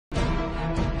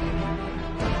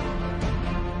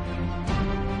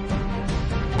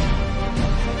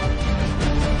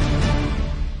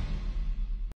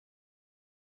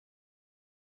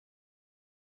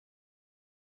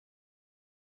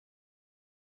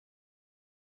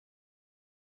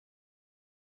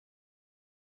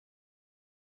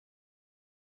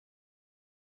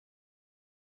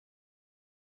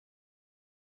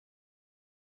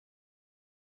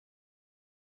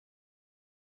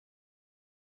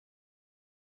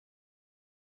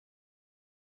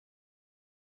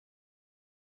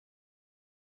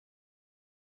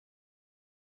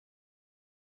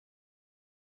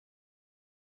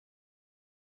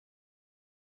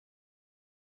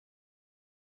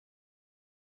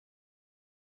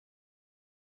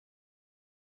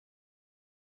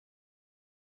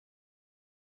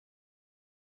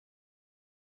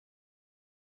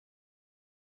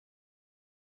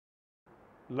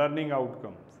learning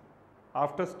outcomes.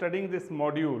 After studying this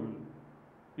module,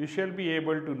 you shall be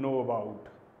able to know about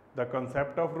the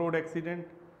concept of road accident,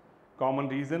 common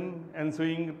reason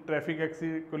ensuing traffic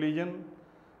collision,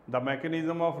 the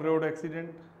mechanism of road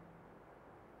accident.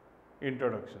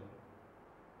 Introduction.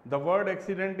 The word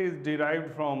accident is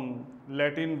derived from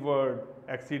Latin word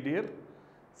accidere,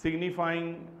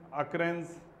 signifying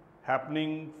occurrence,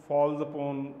 happening, falls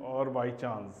upon or by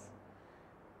chance.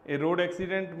 A road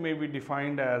accident may be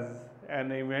defined as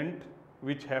an event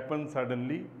which happens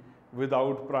suddenly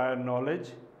without prior knowledge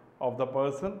of the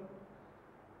person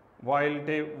while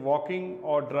walking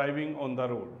or driving on the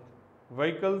road.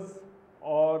 Vehicles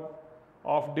or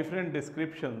of different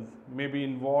descriptions may be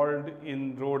involved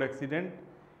in road accident.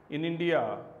 In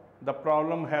India, the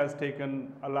problem has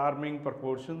taken alarming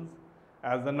proportions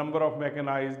as the number of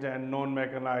mechanized and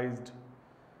non-mechanized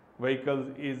vehicles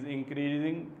is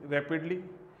increasing rapidly,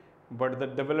 but the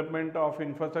development of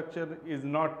infrastructure is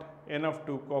not enough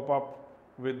to cope up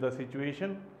with the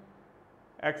situation.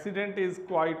 Accident is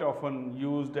quite often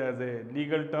used as a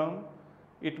legal term.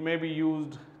 It may be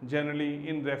used generally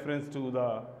in reference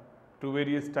to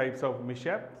various types of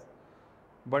mishaps,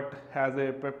 but has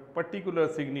a particular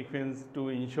significance to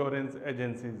insurance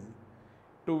agencies,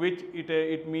 to which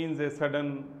it means a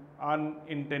sudden,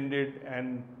 unintended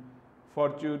and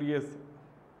fortuitous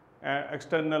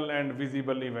external and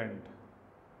visible event.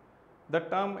 The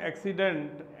term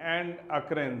accident and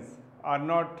occurrence are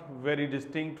not very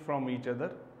distinct from each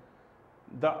other.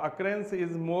 The occurrence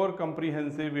is more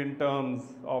comprehensive in terms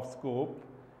of scope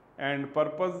and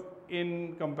purpose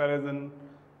in comparison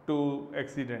to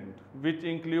accident, which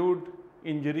include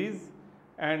injuries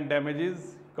and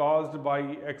damages caused by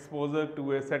exposure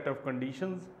to a set of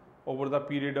conditions over the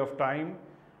period of time,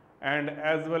 and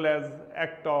as well as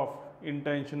act of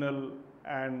intentional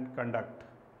and conduct.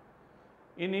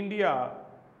 In India,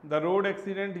 the road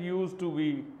accident used to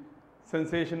be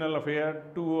sensational affair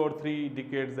 2 or 3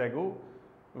 decades ago,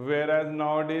 whereas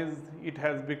nowadays it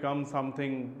has become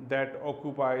something that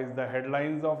occupies the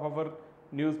headlines of our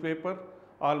newspaper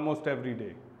almost every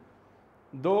day.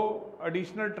 Though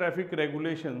additional traffic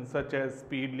regulations such as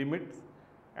speed limits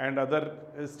and other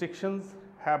restrictions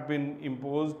have been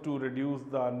imposed to reduce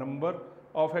the number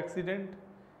of accidents,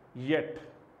 yet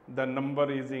the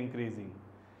number is increasing.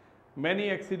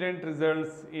 Many accident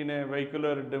results in a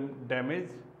vehicular damage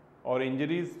or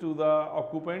injuries to the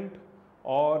occupant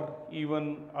or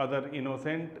even other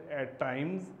innocent at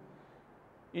times.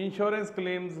 Insurance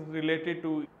claims related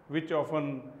to which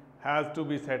often has to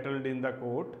be settled in the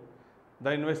court. The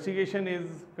investigation is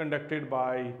conducted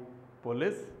by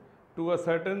police. To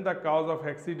ascertain the cause of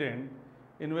accident,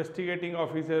 investigating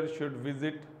officers should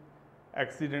visit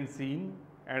accident scene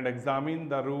and examine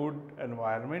the road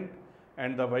environment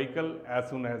and the vehicle as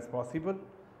soon as possible,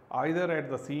 either at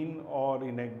the scene or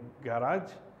in a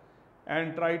garage,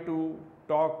 and try to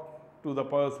talk to the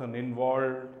person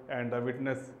involved and the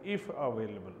witness if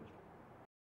available.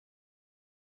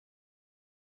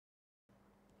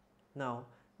 Now,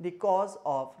 the cause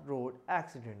of road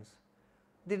accidents.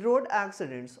 The road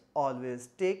accidents always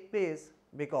take place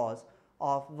because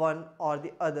of one or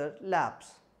the other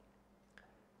lapse.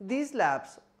 These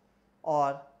lapses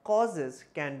or causes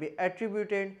can be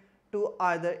attributed to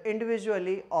either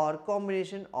individually or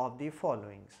combination of the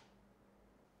followings.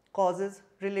 Causes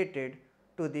related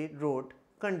to the road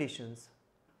conditions,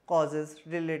 causes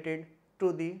related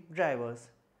to the drivers.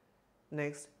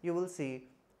 Next, you will see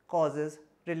causes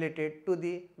related to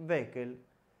the vehicle.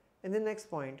 In the next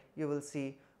point, you will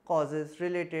see causes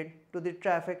related to the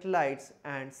traffic lights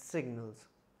and signals.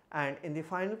 And in the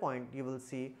final point, you will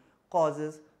see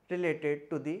causes related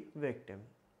to the victim.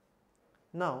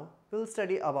 Now, we will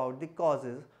study about the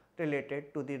causes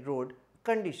related to the road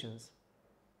conditions.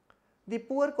 The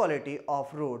poor quality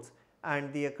of roads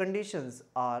and their conditions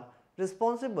are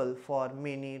responsible for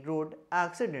many road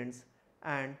accidents,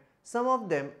 and some of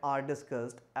them are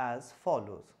discussed as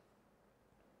follows.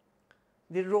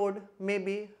 The road may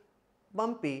be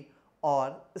bumpy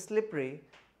or slippery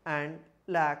and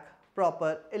lack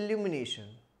proper illumination.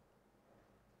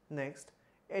 Next,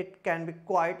 it can be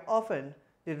quite often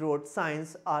the road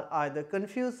signs are either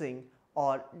confusing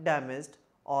or damaged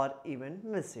or even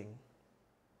missing.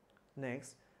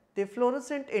 Next, the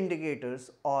fluorescent indicators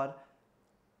or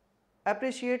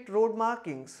appreciate road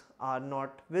markings are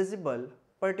not visible,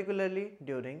 particularly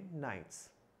during nights.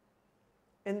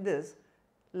 In this,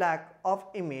 lack of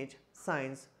image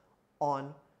signs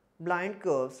on blind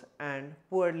curves and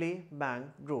poorly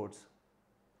banked roads.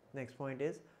 Next point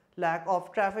is lack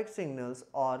of traffic signals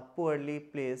or poorly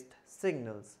placed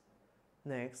signals.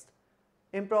 Next,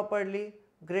 improperly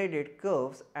graded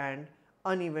curves and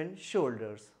uneven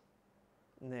shoulders.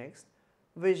 Next,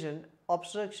 vision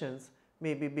obstructions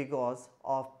may be because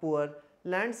of poor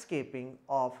landscaping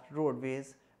of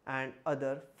roadways and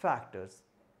other factors.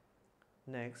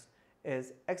 Next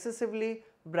is excessively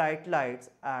bright lights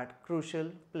at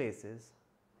crucial places.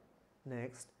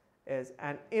 Next is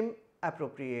an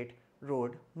inappropriate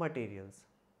road materials.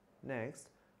 Next,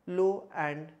 low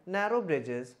and narrow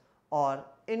bridges or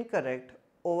incorrect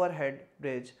overhead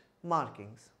bridge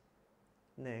markings.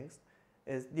 Next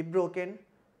is the broken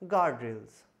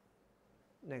guardrails.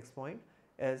 Next point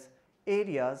is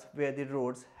areas where the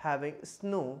roads having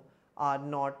snow are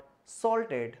not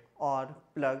salted or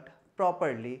plugged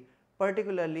properly,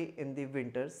 particularly in the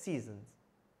winter seasons.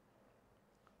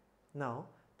 Now,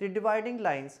 the dividing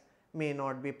lines may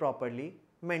not be properly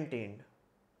maintained.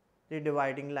 The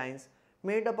dividing lines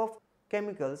made up of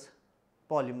chemicals,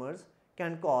 polymers,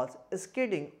 can cause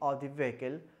skidding of the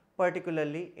vehicle,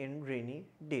 particularly in rainy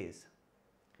days.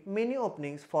 Many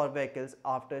openings for vehicles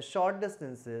after short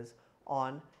distances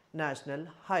on national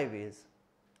highways.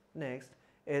 Next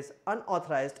is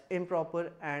unauthorized,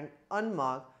 improper and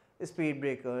unmarked speed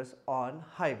breakers on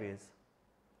highways.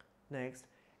 Next,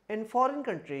 in foreign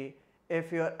country,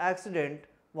 if your accident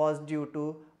was due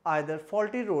to either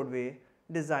faulty roadway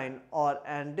design or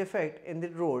an defect in the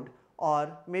road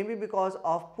or maybe because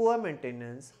of poor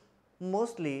maintenance,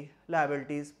 mostly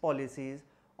liabilities policies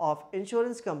of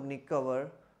insurance company cover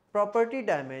property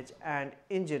damage and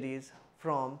injuries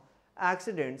from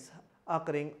accidents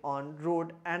occurring on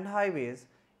road and highways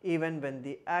even when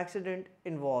the accident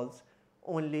involves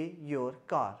only your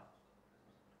car.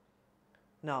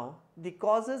 Now, the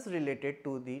causes related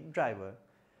to the driver.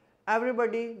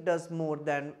 Everybody does more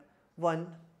than one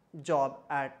job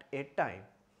at a time.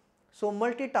 So,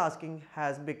 multitasking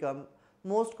has become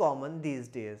most common these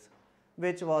days,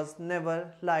 which was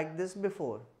never like this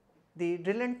before. The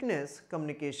relentless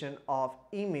communication of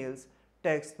emails,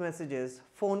 text messages,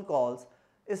 phone calls,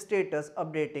 status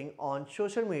updating on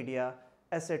social media,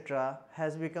 etc.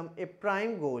 has become a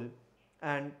prime goal,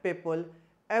 and people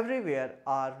everywhere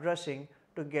are rushing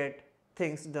to get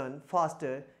things done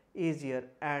faster, easier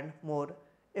and more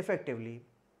effectively.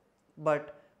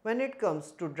 But when it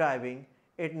comes to driving,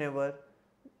 it never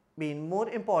been more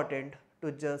important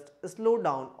to just slow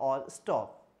down or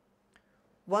stop.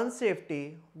 One's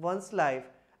safety, one's life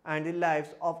and the lives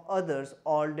of others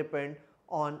all depend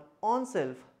on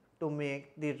oneself to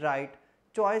make the right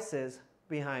choices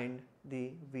behind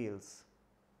the wheels.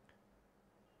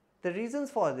 The reasons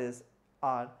for this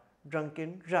are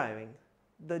drunken driving.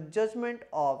 The judgment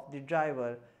of the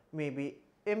driver may be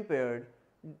impaired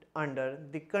under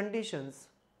the conditions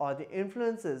or the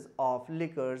influences of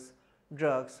liquors,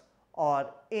 drugs, or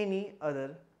any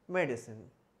other medicine.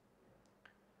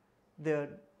 The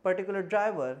particular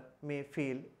driver may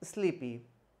feel sleepy.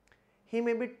 He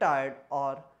may be tired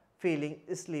or feeling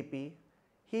sleepy.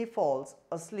 He falls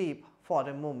asleep for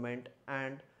a moment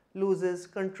and loses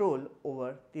control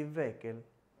over the vehicle.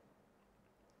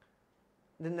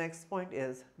 The next point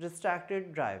is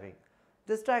distracted driving.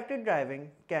 Distracted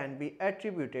driving can be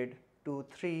attributed to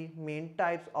three main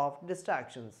types of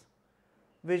distractions.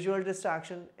 Visual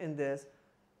distraction, in this,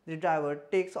 the driver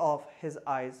takes off his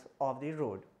eyes off the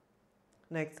road.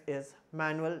 Next is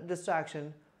manual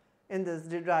distraction. In this,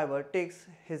 the driver takes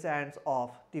his hands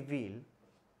off the wheel.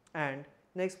 And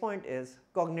next point is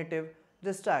cognitive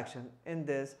distraction. In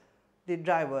this, the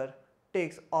driver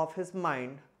takes off his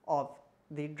mind of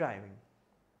the driving.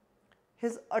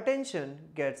 His attention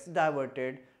gets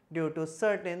diverted due to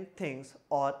certain things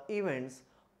or events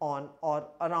on or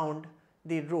around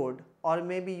the road, or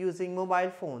maybe using mobile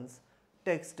phones,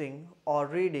 texting or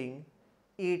reading,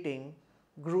 eating,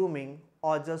 grooming,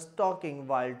 or just talking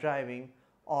while driving,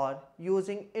 or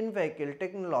using in-vehicle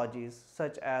technologies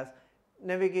such as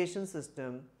navigation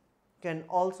system can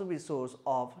also be source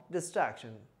of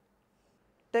distraction.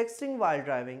 Texting while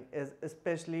driving is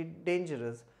especially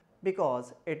dangerous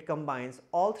because it combines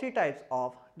all three types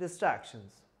of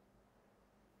distractions.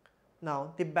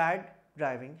 Now, the bad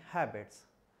driving habits.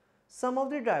 Some of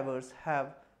the drivers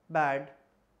have bad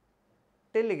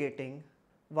tailgating,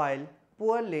 while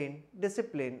poor lane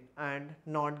discipline and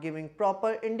not giving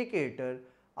proper indicator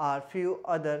are few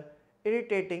other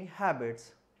irritating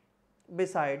habits,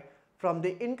 beside from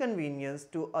the inconvenience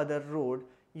to other road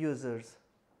users.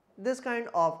 This kind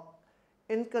of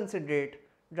inconsiderate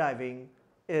driving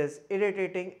is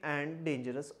irritating and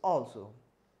dangerous also.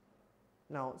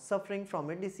 Now, suffering from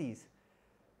a disease.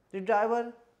 The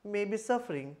driver may be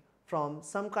suffering from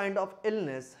some kind of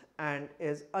illness and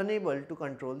is unable to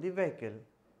control the vehicle.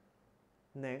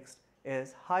 Next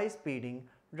is high speeding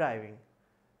driving.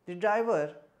 The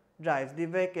driver drives the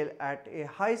vehicle at a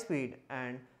high speed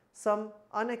and some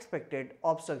unexpected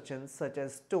obstructions such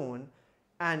as stone,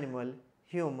 animal,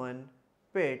 human,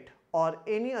 pet or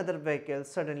any other vehicle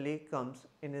suddenly comes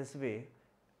in his way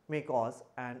may cause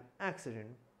an accident.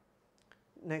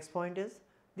 Next point is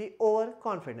the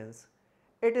overconfidence.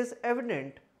 It is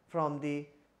evident from the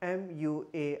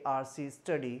MUARC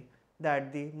study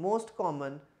that the most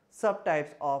common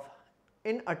subtypes of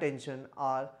inattention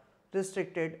are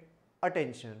restricted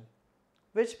attention,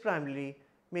 which primarily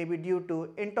may be due to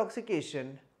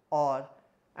intoxication or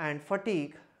and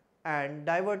fatigue and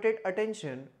diverted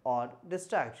attention or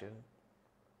distraction.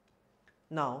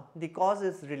 Now, the cause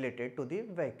is related to the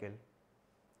vehicle.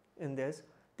 In this,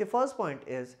 the first point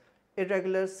is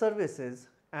irregular services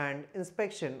and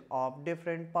inspection of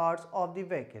different parts of the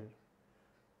vehicle.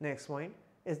 Next point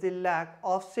is the lack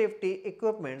of safety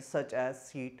equipment such as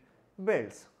seat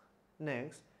belts.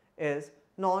 Next is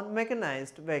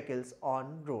non-mechanized vehicles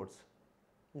on roads.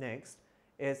 Next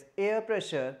is air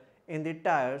pressure in the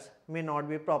tires may not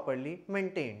be properly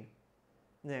maintained.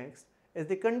 Next is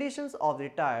the conditions of the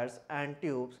tires and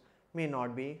tubes may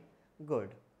not be good.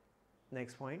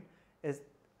 Next point is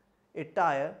a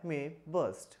tire may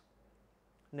burst.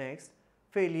 Next,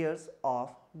 failures of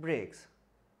brakes.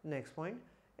 Next point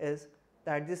is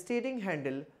that the steering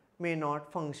handle may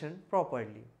not function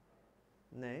properly.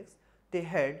 Next, the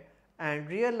head and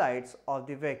rear lights of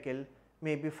the vehicle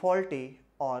may be faulty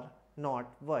or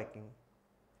not working.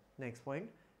 Next point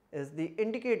is the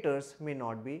indicators may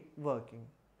not be working.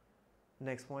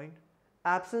 Next point,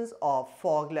 absence of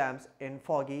fog lamps in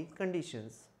foggy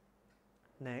conditions.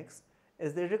 Next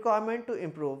is the requirement to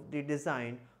improve the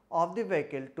design of the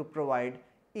vehicle to provide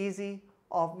easy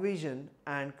of vision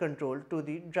and control to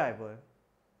the driver.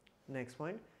 Next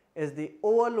point is the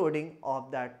overloading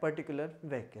of that particular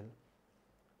vehicle.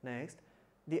 Next,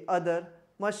 the other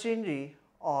machinery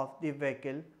of the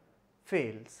vehicle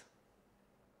fails.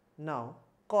 Now,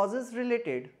 causes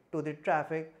related to the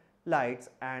traffic lights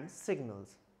and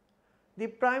signals. The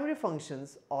primary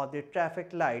functions of the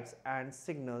traffic lights and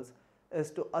signals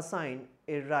is to assign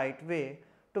a right way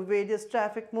to various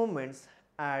traffic movements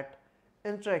at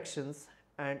intersections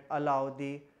and allow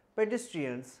the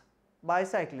pedestrians,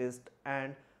 bicyclists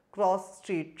and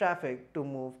cross-street traffic to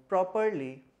move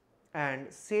properly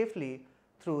and safely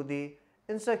through the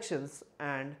intersections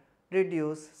and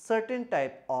reduce certain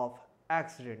type of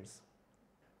accidents.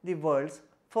 The world's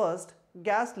first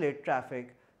gas-lit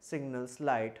traffic signals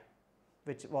light,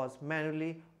 which was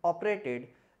manually operated,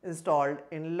 installed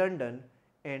in London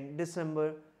in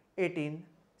December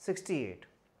 1868,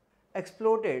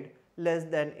 exploded less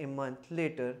than a month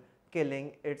later,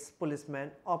 killing its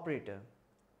policeman operator.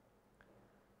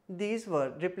 These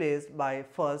were replaced by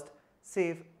first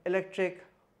safe electric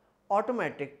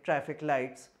automatic traffic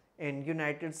lights in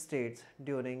United States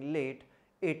during late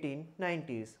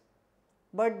 1890s.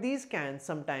 But these can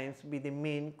sometimes be the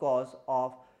main cause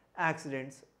of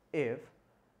accidents if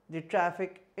the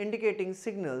traffic indicating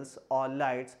signals or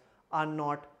lights are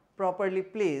not properly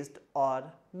placed or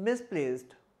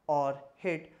misplaced or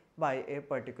hit by a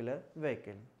particular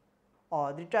vehicle,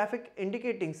 or the traffic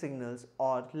indicating signals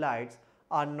or lights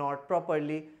are not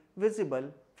properly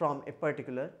visible from a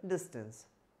particular distance.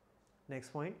 Next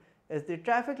point is the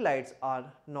traffic lights are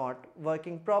not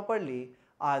working properly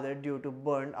either due to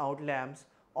burned out lamps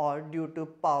or due to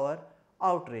power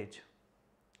outrage.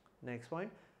 Next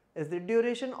point is the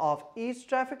duration of each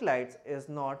traffic lights is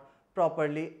not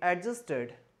properly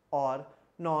adjusted or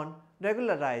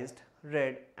non-regularized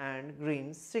red and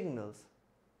green signals.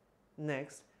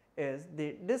 Next is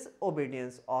the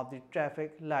disobedience of the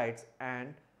traffic lights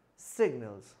and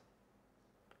signals.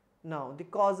 Now the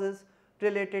causes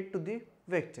related to the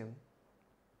victim.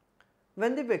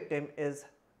 When the victim is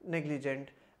negligent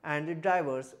and the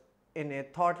drivers in a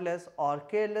thoughtless or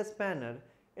careless manner,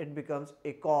 it becomes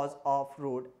a cause of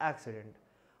road accident.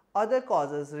 Other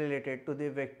causes related to the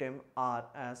victim are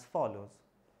as follows.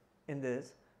 In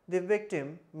this, the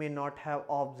victim may not have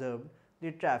observed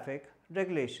the traffic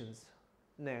regulations.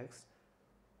 Next,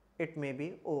 it may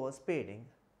be overspeeding.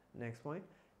 Next point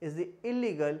is the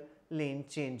illegal lane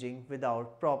changing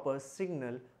without proper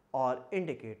signal or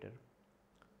indicator.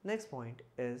 Next point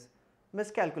is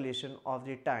miscalculation of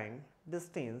the time,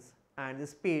 distance and the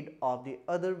speed of the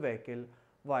other vehicle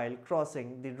while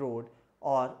crossing the road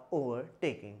or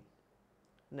overtaking.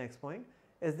 Next point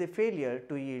is the failure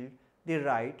to yield the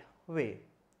right way.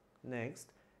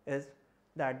 Next is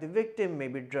that the victim may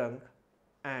be drunk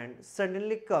and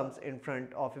suddenly comes in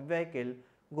front of a vehicle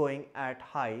going at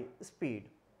high speed.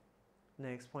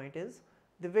 Next point is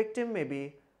the victim may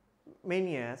be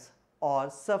manias or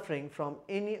suffering from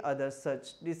any other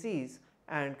such disease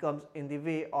and comes in the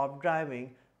way of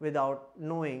driving without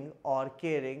knowing or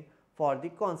caring for the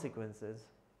consequences.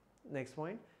 Next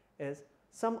point is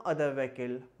some other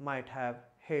vehicle might have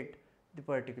hit the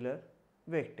particular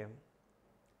victim.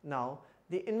 Now,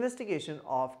 the investigation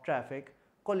of traffic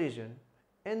collision.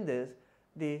 In this,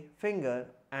 the finger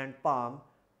and palm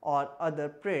or other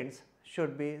prints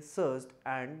should be searched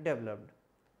and developed.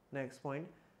 Next point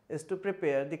is to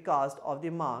prepare the cast of the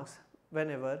marks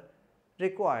whenever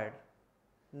required.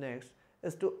 Next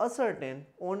is to ascertain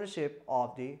ownership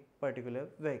of the particular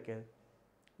vehicle.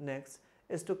 Next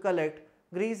is to collect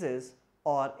greases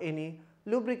or any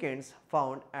lubricants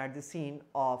found at the scene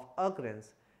of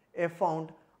occurrence. If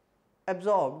found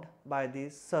absorbed by the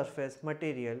surface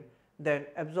material, then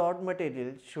absorbed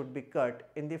material should be cut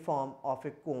in the form of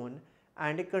a cone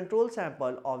and a control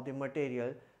sample of the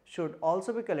material should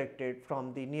also be collected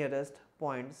from the nearest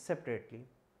point separately.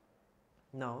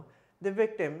 Now, the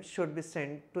victim should be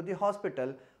sent to the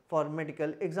hospital for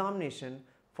medical examination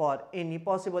for any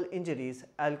possible injuries,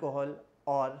 alcohol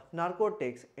or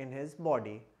narcotics in his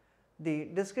body. The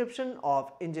description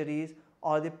of injuries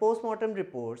or the postmortem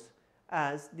reports,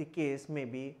 as the case may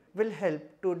be, will help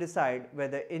to decide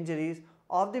whether injuries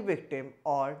of the victim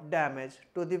or damage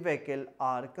to the vehicle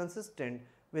are consistent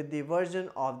with the version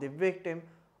of the victim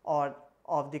or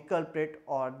of the culprit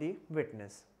or the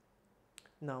witness.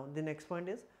 Now, the next point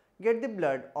is get the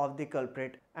blood of the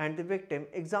culprit and the victim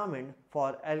examined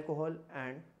for alcohol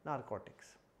and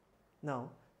narcotics. Now,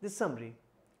 the summary.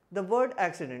 The word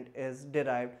accident is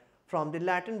derived from the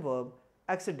Latin verb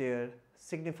accidere,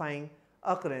 signifying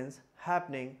occurrence,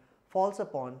 happening, falls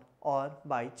upon, or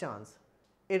by chance.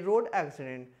 A road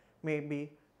accident may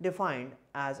be defined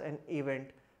as an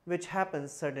event which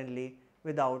happens suddenly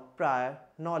without prior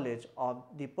knowledge of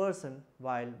the person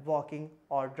while walking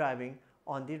or driving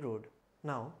on the road.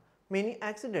 Now, many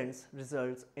accidents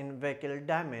result in vehicle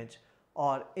damage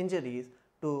or injuries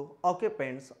to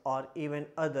occupants or even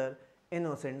other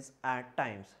innocents at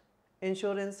times.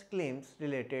 Insurance claims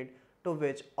related to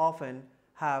which often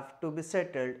have to be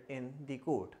settled in the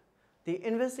court. The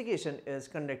investigation is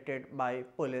conducted by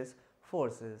police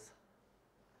forces.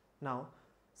 Now,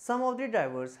 some of the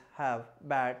drivers have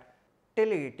bad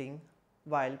tailgating,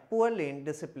 while poor lane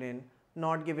discipline,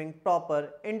 not giving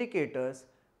proper indicators,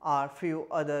 are few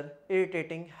other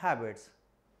irritating habits.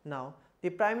 Now, the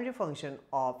primary function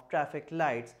of traffic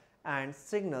lights and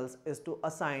signals is to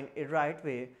assign a right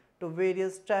way to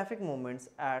various traffic movements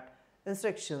at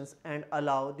intersections and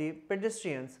allow the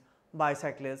pedestrians,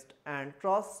 bicyclists and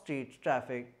cross-street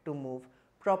traffic to move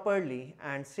properly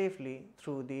and safely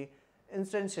through the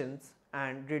intersections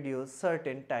and reduce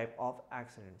certain type of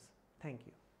accidents. Thank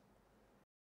you.